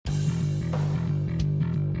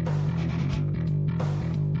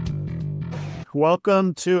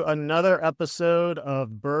Welcome to another episode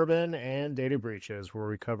of Bourbon and Data Breaches, where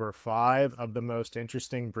we cover 5 of the most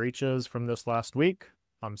interesting breaches from this last week.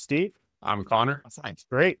 I'm Steve. I'm Connor. Thanks.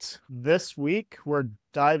 Great. This week, we're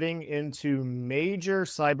diving into major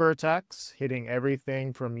cyber attacks hitting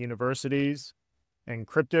everything from universities and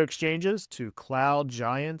crypto exchanges to cloud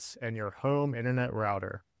giants and your home internet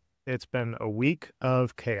router. It's been a week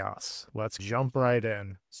of chaos. Let's jump right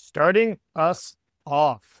in. Starting us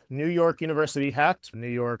off, New York University hacked. New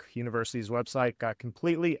York University's website got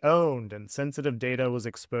completely owned and sensitive data was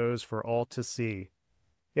exposed for all to see.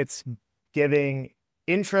 It's giving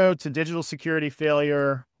Intro to Digital Security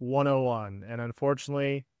Failure 101, and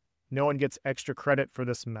unfortunately, no one gets extra credit for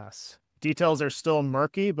this mess. Details are still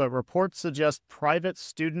murky, but reports suggest private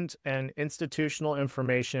student and institutional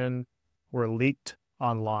information were leaked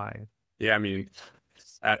online. Yeah, I mean,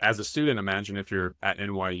 as a student, imagine if you're at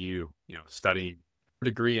NYU, studying a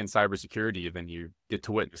degree in cybersecurity, then you get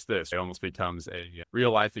to witness this. It almost becomes a real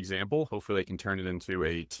life example. Hopefully they can turn it into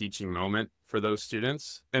a teaching moment for those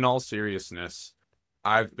students. In all seriousness,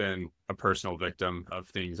 I've been a personal victim of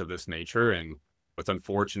things of this nature. And what's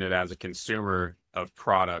unfortunate as a consumer of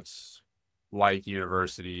products like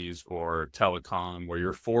universities or telecom, where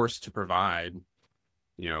you're forced to provide,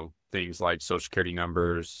 things like social security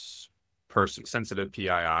numbers, person-sensitive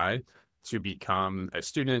PII, to become a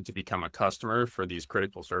student, to become a customer for these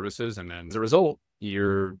critical services. And then as a result,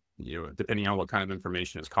 you're, depending on what kind of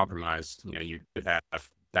information is compromised, you could have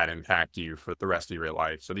that impact you for the rest of your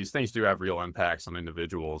life. So these things do have real impacts on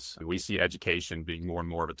individuals. We see education being more and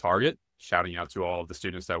more of a target, shouting out to all of the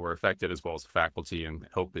students that were affected, as well as the faculty, and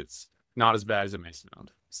hope it's not as bad as it may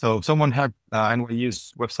sound. So someone hacked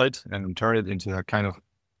NYU's website and turned it into a kind of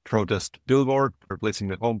protest billboard, replacing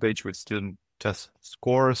the homepage with student test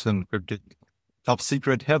scores and cryptic top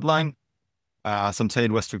secret headline. Some say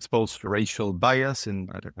it was to expose racial bias in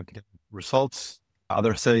academic results.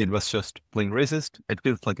 Others say it was just plain racist. It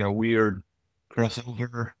feels like a weird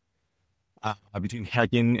crossover between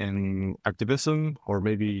hacking and activism, or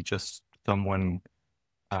maybe just someone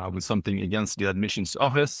with something against the admissions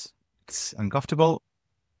office. It's uncomfortable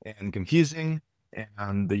and confusing,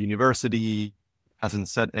 and the university hasn't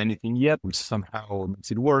said anything yet, which somehow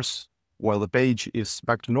makes it worse. While the page is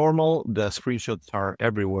back to normal, the screenshots are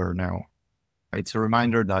everywhere now. It's a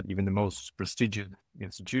reminder that even the most prestigious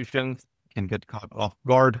institutions can get caught off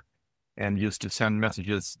guard and used to send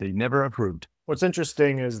messages they never approved. What's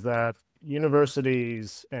interesting is that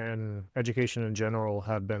universities and education in general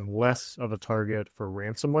have been less of a target for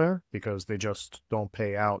ransomware because they just don't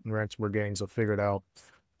pay out, and ransomware gangs have figured out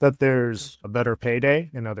that there's a better payday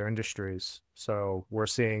in other industries. So we're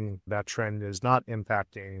seeing that trend is not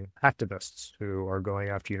impacting activists who are going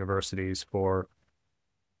after universities for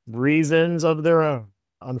reasons of their own.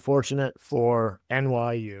 Unfortunate for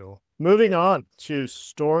NYU. Moving on to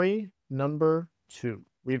story number 2.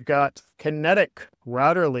 We've got Kinetic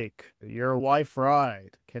router leak. Your Wi-Fi.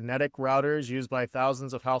 Kinetic routers used by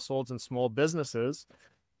thousands of households and small businesses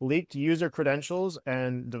leaked user credentials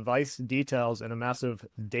and device details in a massive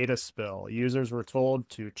data spill. Users were told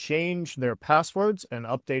to change their passwords and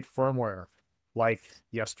update firmware, like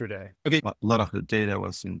yesterday. Okay, a lot of the data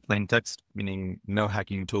was in plain text, meaning no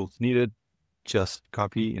hacking tools needed, just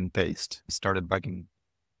copy and paste. It started back in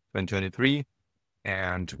 2023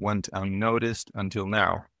 and went unnoticed until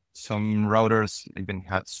now. Some routers even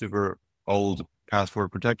had super old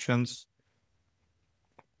password protections.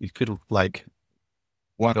 It could look like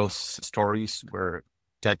one of those stories where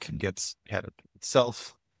tech gets ahead of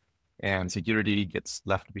itself and security gets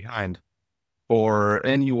left behind. For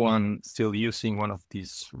anyone still using one of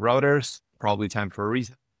these routers, probably time for a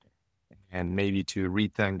reset and maybe to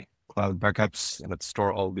rethink cloud backups and let's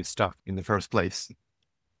store all this stuff in the first place.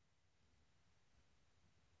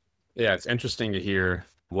 Yeah, it's interesting to hear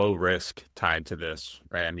low risk tied to this,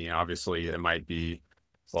 right? I mean, obviously it might be,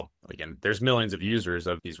 well, again, there's millions of users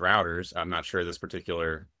of these routers. I'm not sure this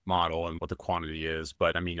particular model and what the quantity is,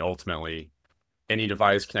 but I mean, ultimately, any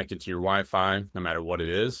device connected to your Wi-Fi, no matter what it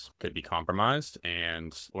is, could be compromised.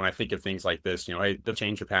 And when I think of things like this, hey,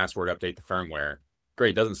 change your password, update the firmware.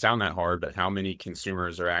 Great, doesn't sound that hard, but how many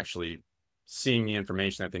consumers are actually seeing the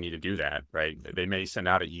information that they need to do that, right? They may send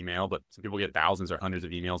out an email, but some people get thousands or hundreds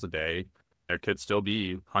of emails a day. There could still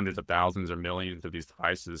be hundreds of thousands or millions of these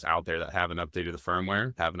devices out there that haven't updated the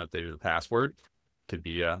firmware, haven't updated the password. Could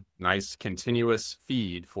be a nice continuous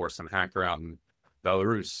feed for some hacker out in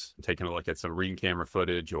Belarus taking a look at some ring camera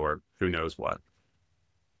footage or who knows what.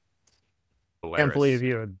 Can't believe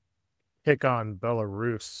you would pick on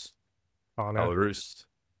Belarus on it. Belarus.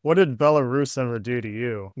 What did Belarus ever do to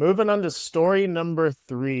you? Moving on to story number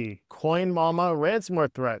 3. Coin Mama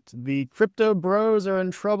ransomware threat. The crypto bros are in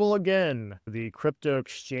trouble again. The crypto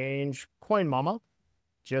exchange Coin Mama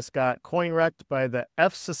just got coin wrecked by the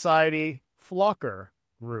F Society Flocker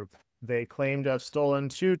group. They claim to have stolen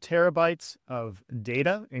 2 terabytes of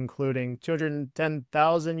data, including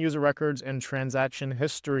 210,000 user records and transaction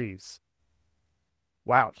histories.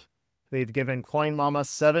 Wow. They've given Coin Mama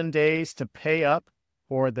 7 days to pay up,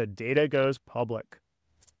 or the data goes public.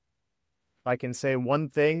 If I can say one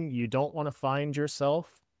thing, you don't want to find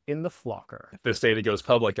yourself in the flocker. If this data goes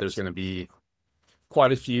public, there's going to be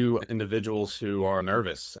quite a few individuals who are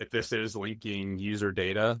nervous. If this is linking user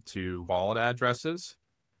data to wallet addresses,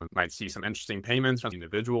 we might see some interesting payments from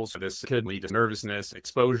individuals. So this could lead to nervousness,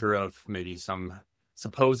 exposure of maybe some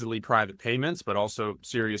supposedly private payments, but also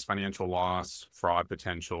serious financial loss, fraud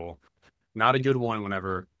potential. Not a good one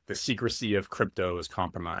whenever the secrecy of crypto is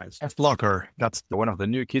compromised. F-Locker, that's one of the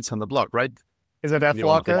new kids on the block, right? Is it You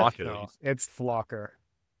want to F-Locker? block it, at No, least. it's Flocker.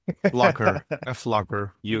 Blocker,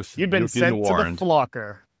 F-Locker, you've You've been sent to the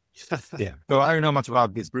Flocker. Yeah. So I don't know much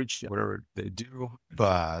about this breach, whatever they do,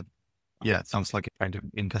 but yeah, it sounds like trying to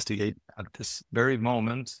investigate at this very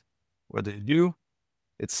moment what they do.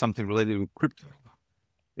 It's something related with crypto.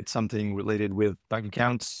 It's something related with bank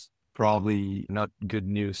accounts. Probably not good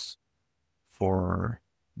news for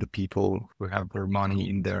the people who have their money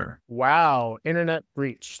in there. Wow, internet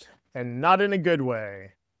breached, and not in a good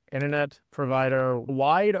way. Internet provider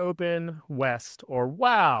Wide Open West, or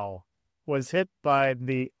WOW, was hit by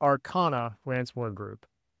the Arcana ransomware group.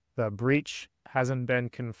 The breach hasn't been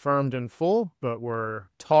confirmed in full, but we're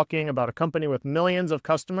talking about a company with millions of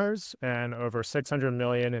customers and over 600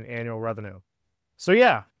 million in annual revenue. So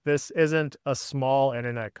yeah, this isn't a small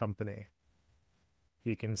internet company.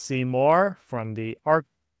 You can see more from the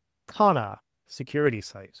Arcana security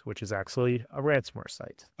site, which is actually a ransomware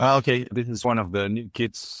site. Okay, this is one of the new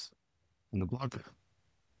kids on the block.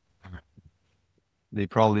 They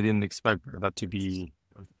probably didn't expect that to be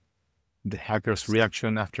the hacker's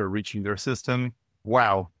reaction after reaching their system.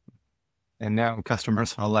 Wow. And now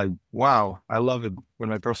customers are like, wow, I love it when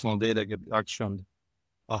my personal data gets auctioned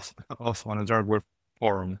off on a dark web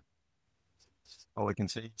forum. All I can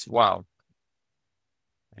say is wow.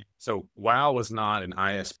 So WoW was not an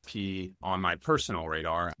ISP on my personal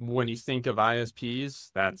radar. When you think of ISPs,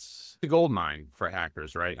 that's the gold mine for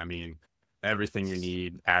hackers, right? I mean, everything you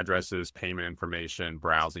need, addresses, payment information,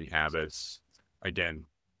 browsing habits. Again,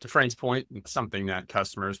 to Frank's point, it's something that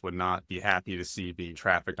customers would not be happy to see being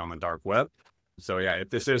trafficked on the dark web. So yeah, if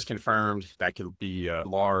this is confirmed, that could be a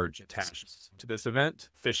large attached to this event.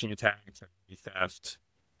 Phishing attacks, theft,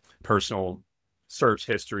 personal search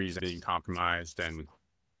histories being compromised, and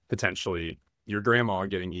potentially your grandma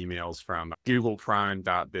getting emails from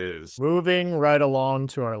googleprime.biz. Moving right along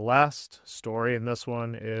to our last story, and this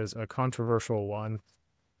one is a controversial one.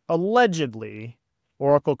 Allegedly,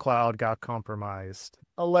 Oracle Cloud got compromised.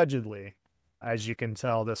 Allegedly. As you can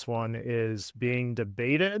tell, this one is being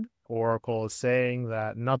debated. Oracle is saying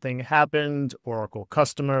that nothing happened. Oracle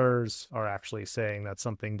customers are actually saying that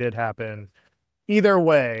something did happen. Either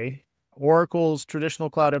way, Oracle's traditional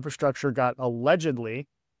cloud infrastructure got allegedly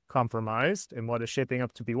compromised in what is shaping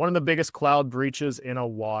up to be one of the biggest cloud breaches in a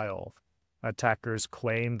while. Attackers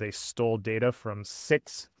claim they stole data from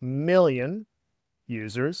 6 million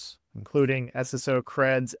users, including SSO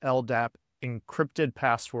creds, LDAP, encrypted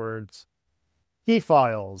passwords, key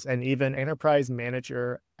files, and even enterprise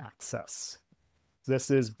manager access.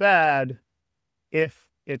 This is bad if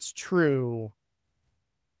it's true,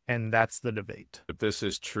 and that's the debate. If this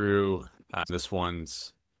is true, this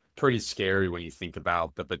one's pretty scary when you think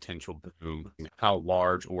about the potential boom, how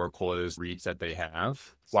large Oracle is, reach that they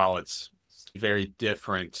have. While it's very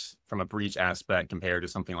different from a breach aspect compared to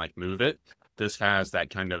something like MoveIt, this has that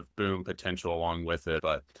kind of boom potential along with it.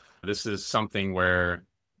 But this is something where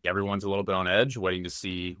everyone's a little bit on edge, waiting to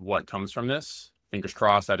see what comes from this. Fingers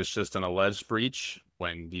crossed that it's just an alleged breach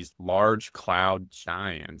when these large cloud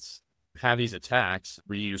giants have these attacks,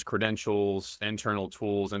 reuse credentials, internal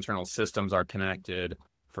tools, internal systems are connected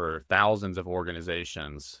for thousands of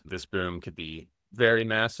organizations. This boom could be very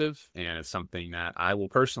massive, and it's something that I will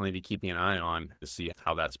personally be keeping an eye on to see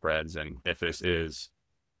how that spreads and if this is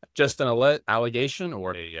just an allegation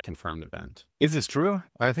or a confirmed event. Is this true?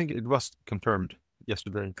 I think it was confirmed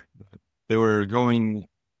yesterday. They were going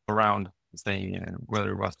around saying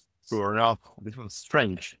whether it was true or not. This was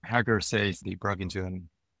strange. Hackers say they broke into an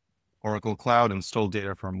Oracle Cloud and stole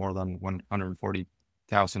data from more than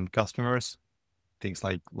 140,000 customers. Things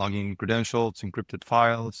like login credentials, encrypted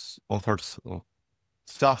files, all sorts of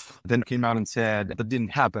stuff, then came out and said that didn't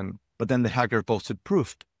happen. But then the hacker posted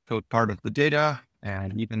proof, showed part of the data,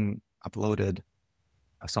 and even uploaded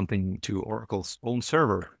something to Oracle's own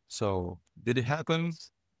server. So did it happen?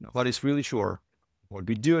 Nobody's really sure. What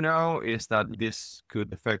we do know is that this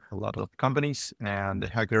could affect a lot of companies, and the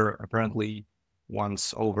hacker apparently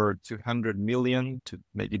wants over 200 million to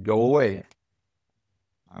make it go away.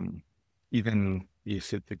 Even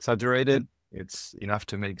if it's exaggerated, it's enough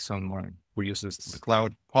to make someone who uses the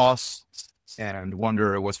cloud pause and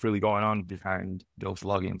wonder what's really going on behind those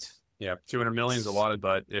logins. Yeah, 200 million is a lot,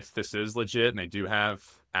 but if this is legit and they do have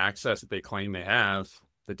access that they claim they have,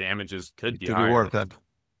 the damages could be higher. Worth it.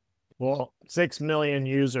 Well, 6 million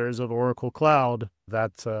users of Oracle Cloud,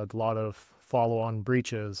 that's a lot of follow-on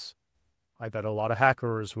breaches. I bet a lot of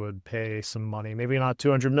hackers would pay some money, maybe not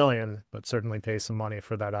 200 million, but certainly pay some money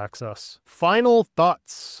for that access. Final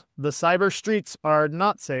thoughts. The cyber streets are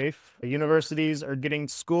not safe. Universities are getting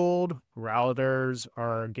schooled. Routers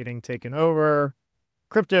are getting taken over.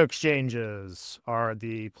 Crypto exchanges are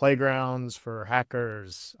the playgrounds for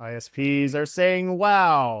hackers. ISPs are saying,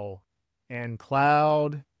 wow. And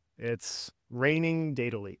cloud, it's raining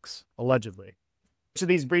data leaks, allegedly. Which of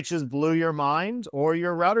these breaches blew your mind or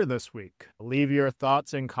your router this week? Leave your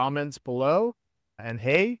thoughts and comments below. And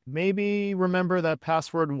hey, maybe remember that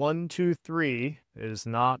password 123 is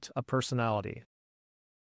not a personality.